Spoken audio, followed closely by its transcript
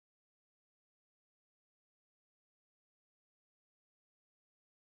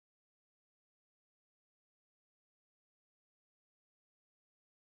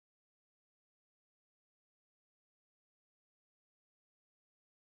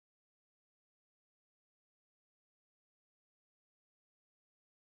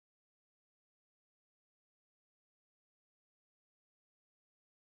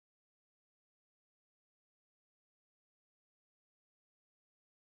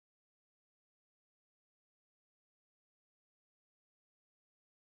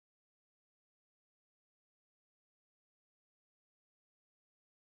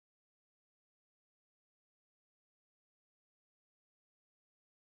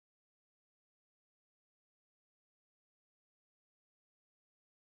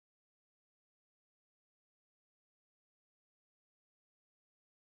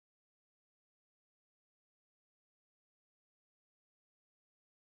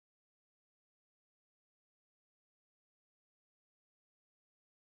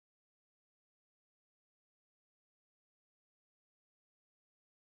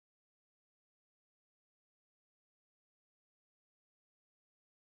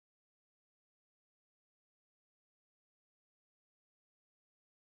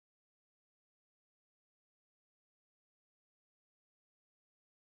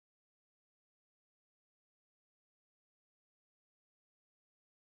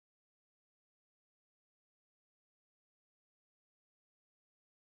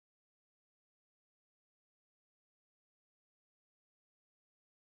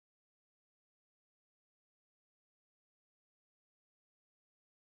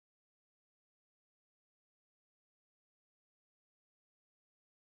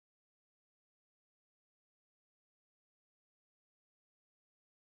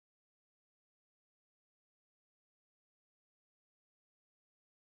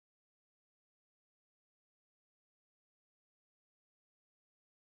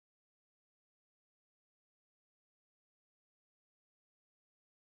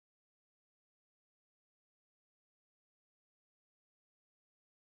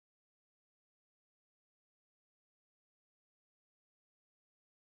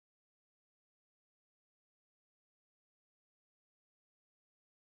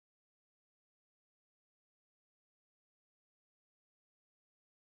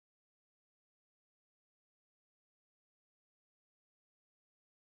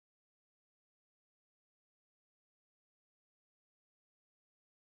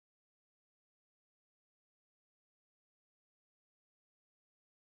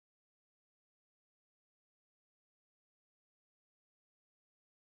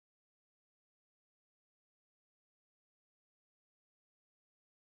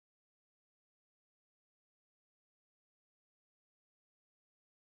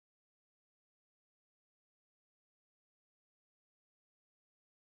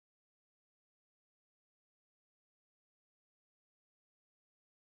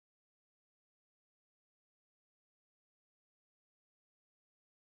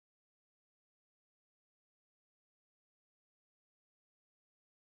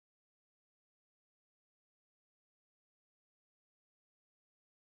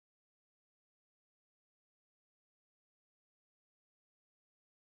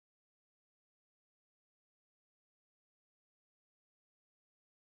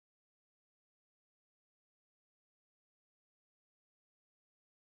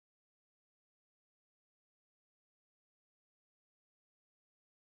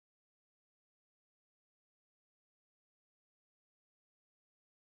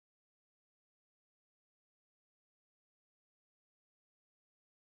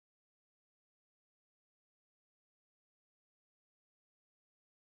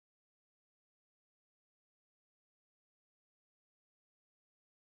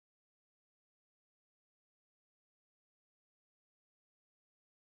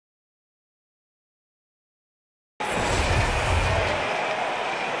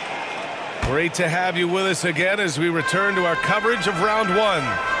Great to have you with us again as we return to our coverage of round one.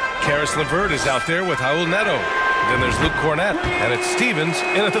 Caris LeVert is out there with Raul Neto. Then there's Luke Cornett, and it's Stevens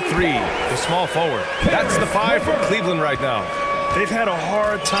in at the 3, the small forward. That's the 5 for Cleveland right now. They've had a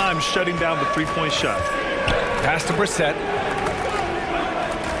hard time shutting down the three-point shot. Pass to Brissett.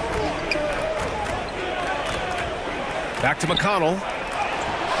 Back to McConnell.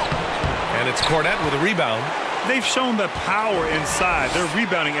 And it's Cornett with a rebound. They've shown the power inside. Their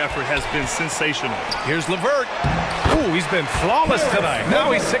rebounding effort has been sensational. Here's LeVert. Ooh, he's been flawless tonight.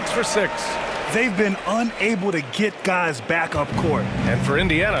 Now he's 6 for 6. They've been unable to get guys back up court. And for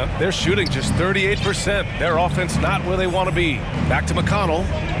Indiana, they're shooting just 38%. Their offense not where they want to be. Back to McConnell.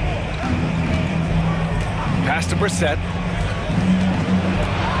 Pass to Brissett.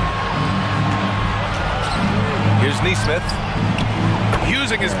 Here's Nesmith.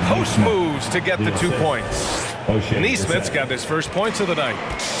 Using his post moves to get the 2 points. Nesmith's got his first points of the night.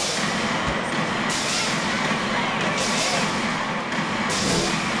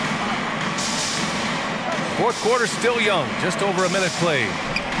 Fourth quarter still young, just over a minute played.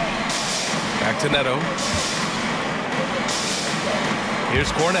 Back to Neto.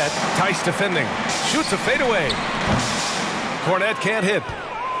 Here's Cornett. Tice defending. Shoots a fadeaway. Cornett can't hit.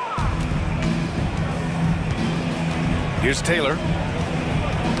 Here's Taylor.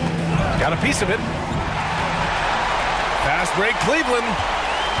 Got a piece of it. Fast break, Cleveland.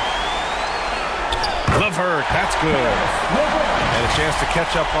 LeVert, that's good. And a chance to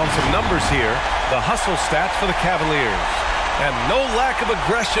catch up on some numbers here. The hustle stats for the Cavaliers. And no lack of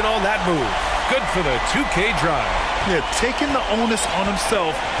aggression on that move. Good for the 2K drive. Yeah, taking the onus on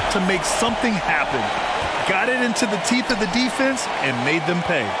himself to make something happen. Got it into the teeth of the defense and made them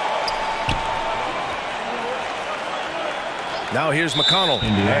pay. Now here's McConnell.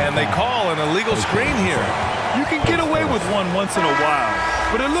 And they call an illegal screen here. You can get away with one once in a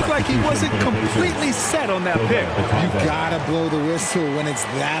while, but it looked like he wasn't completely set on that pick. You gotta blow the whistle when it's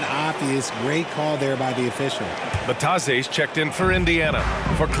that obvious. Great call there by the official. Batase's checked in for Indiana.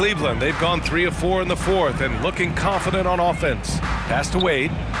 For Cleveland, they've gone 3 of 4 in the fourth and looking confident on offense. Pass to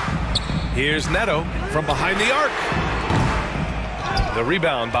Wade. Here's Neto from behind the arc. The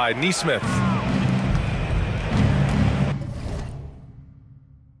rebound by Nesmith.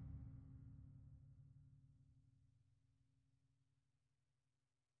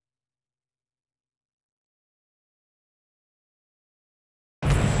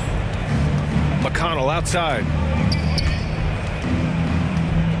 McConnell outside.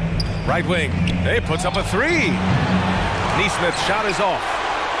 Right wing. Hey, puts up a 3. Nesmith's shot is off.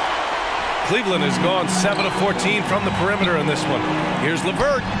 Cleveland has gone 7 of 14 from the perimeter in this one. Here's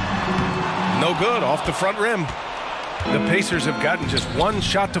LeVert. No good, off the front rim. The Pacers have gotten just 1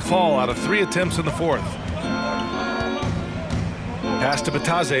 shot to fall out of 3 attempts in the fourth. Pass to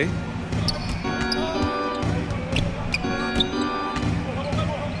Batase.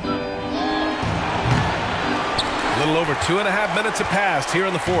 A little over 2.5 minutes have passed here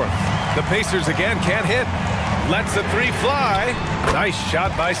in the fourth. The Pacers again can't hit. Lets the 3 fly. Nice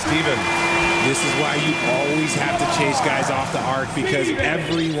shot by Stevens. This is why you always have to chase guys off the arc, because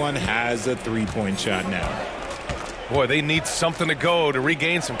everyone has a three-point shot now. Boy, they need something to go to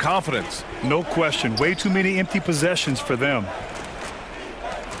regain some confidence. No question. Way too many empty possessions for them.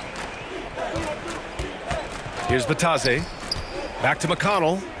 Here's Batase. Back to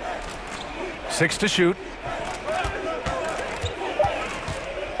McConnell. 6 to shoot.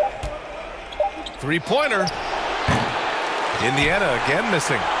 3-pointer. Indiana again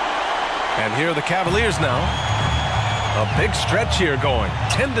missing. And here are the Cavaliers now. A big stretch here going.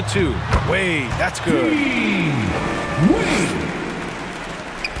 10 to 2. Wade, that's good.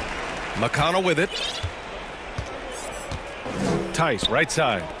 McConnell with it. Tice, right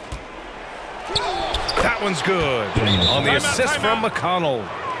side. That one's good. On the assist from McConnell.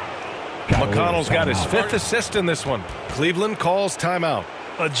 McConnell's got his 5th assist in this one. Cleveland calls timeout.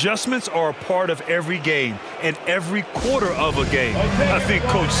 Adjustments are a part of every game and every quarter of a game. I think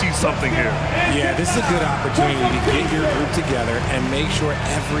Coach sees something here. Yeah, this is a good opportunity to get your group together and make sure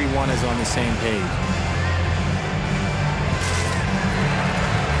everyone is on the same page.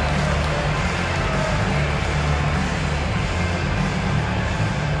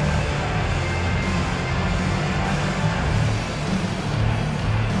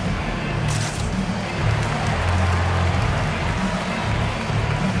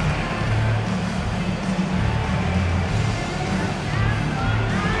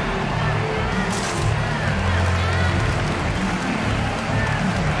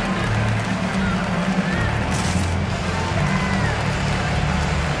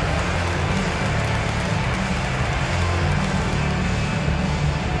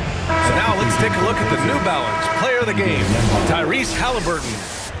 take a look at the New Balance player of the game, Tyrese Halliburton.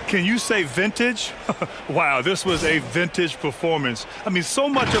 Can you say vintage? Wow, this was a vintage performance. I mean, so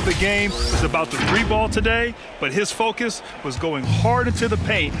much of the game is about the three ball today, but his focus was going hard into the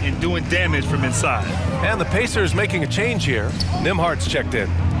paint and doing damage from inside. And the Pacers making a change here. Nembhard's checked in.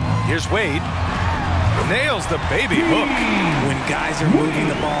 Here's Wade. Nails the baby hook. When guys are moving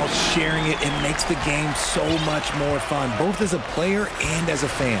the ball, sharing it, it makes the game so much more fun, both as a player and as a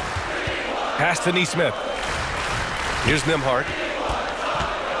fan. Pass to Nesmith. Here's Nembhard.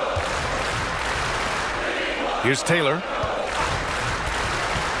 Here's Taylor.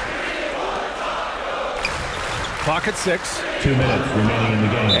 Clock at 6. 2 minutes remaining in the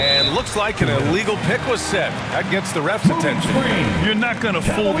game. And looks like an illegal pick was set. That gets the ref's attention. You're not going to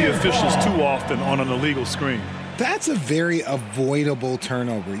fool the officials too often on an illegal screen. That's a very avoidable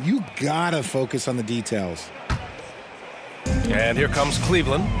turnover. You gotta focus on the details. And here comes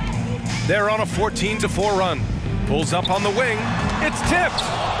Cleveland. They're on a 14-4 run. Pulls up on the wing. It's tipped.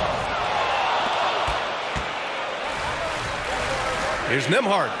 Here's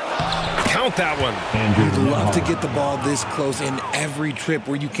Nembhard. Count that one. You'd love to get the ball this close in every trip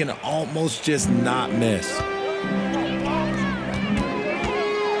where you can almost just not miss.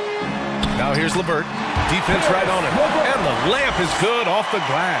 Now here's LeVert. Defense right on him. And the layup is good off the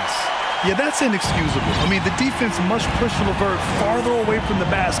glass. Yeah, that's inexcusable. I mean, the defense must push LeVert farther away from the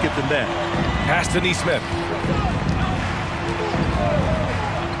basket than that. Pass to Nesmith.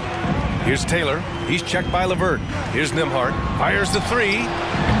 Here's Taylor. He's checked by LeVert. Here's Nembhard. Fires the three.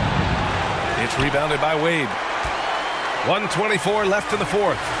 It's rebounded by Wade. 1:24 left in the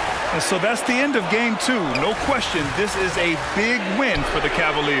fourth. And so that's the end of game 2. No question, this is a big win for the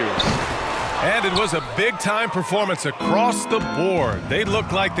Cavaliers. And it was a big-time performance across the board. They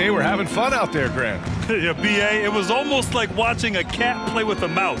looked like they were having fun out there, Grant. Yeah, B.A., it was almost like watching a cat play with a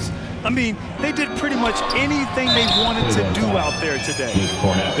mouse. I mean, they did pretty much anything they wanted to do out there today.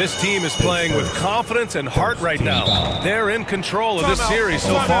 This team is playing with confidence and heart right now. They're in control of this series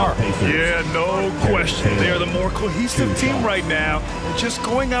so far. Yeah, no question. They are the more cohesive team right now, just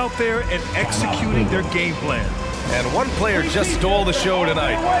going out there and executing their game plan. And one player just stole the show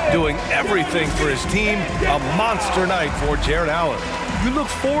tonight, doing everything for his team. A monster night for Jarrett Allen. You look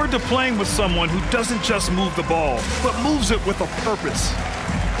forward to playing with someone who doesn't just move the ball, but moves it with a purpose.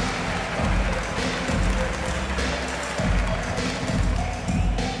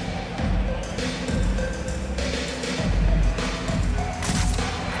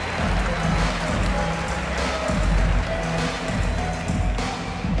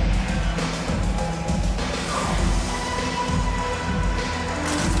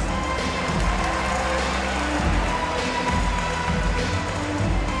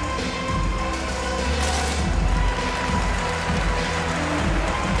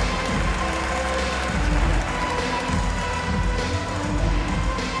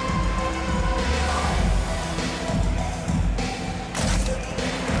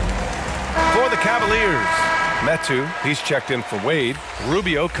 Cavaliers. Metu, he's checked in for Wade.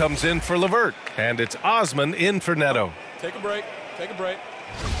 Rubio comes in for LeVert. And it's Osman in for Neto. Take a break. Take a break.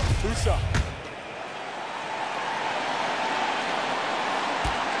 2 shots.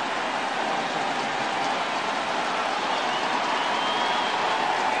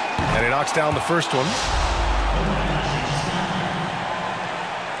 And he knocks down the first one.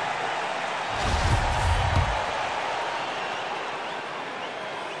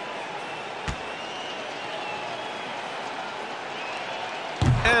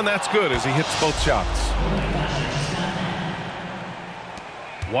 And that's good as he hits both shots.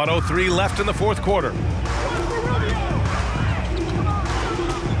 1:03 left in the fourth quarter.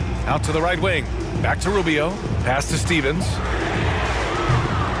 Out to the right wing. Back to Rubio. Pass to Stevens.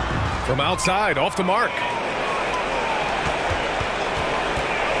 From outside, off the mark.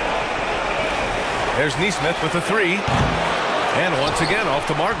 There's Nesmith with the three. And once again, off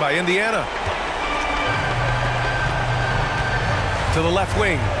the mark by Indiana. To the left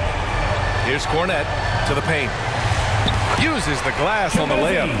wing. Here's Cornette to the paint. Uses the glass on the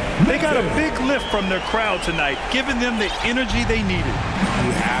layup. They got a big lift from their crowd tonight, giving them the energy they needed.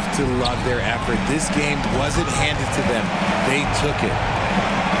 You have to love their effort. This game wasn't handed to them. They took it.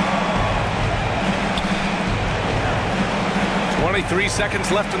 23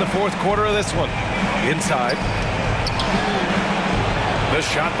 seconds left in the fourth quarter of this one. Inside. The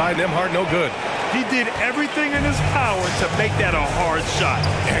shot by Nembhard, no good. He did everything in his power to make that a hard shot.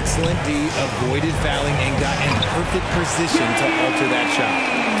 Excellent D, avoided fouling and got in perfect position to alter that shot.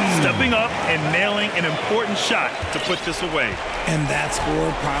 Stepping up and nailing an important shot to put this away. And that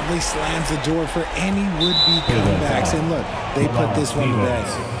score probably slams the door for any would-be comebacks. And look, they put this one to bed.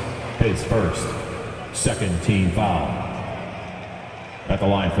 his first. Second team foul. At the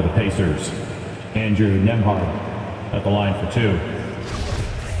line for the Pacers, Andrew Nembhard at the line for 2.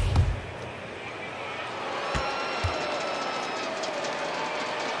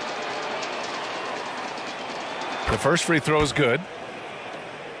 The first free throw is good.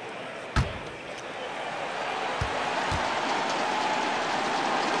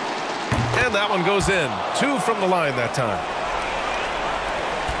 And that one goes in. 2 from the line that time.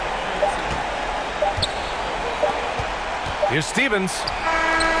 Here's Stevens.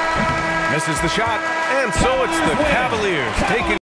 Misses the shot. And so it's the Cavaliers taking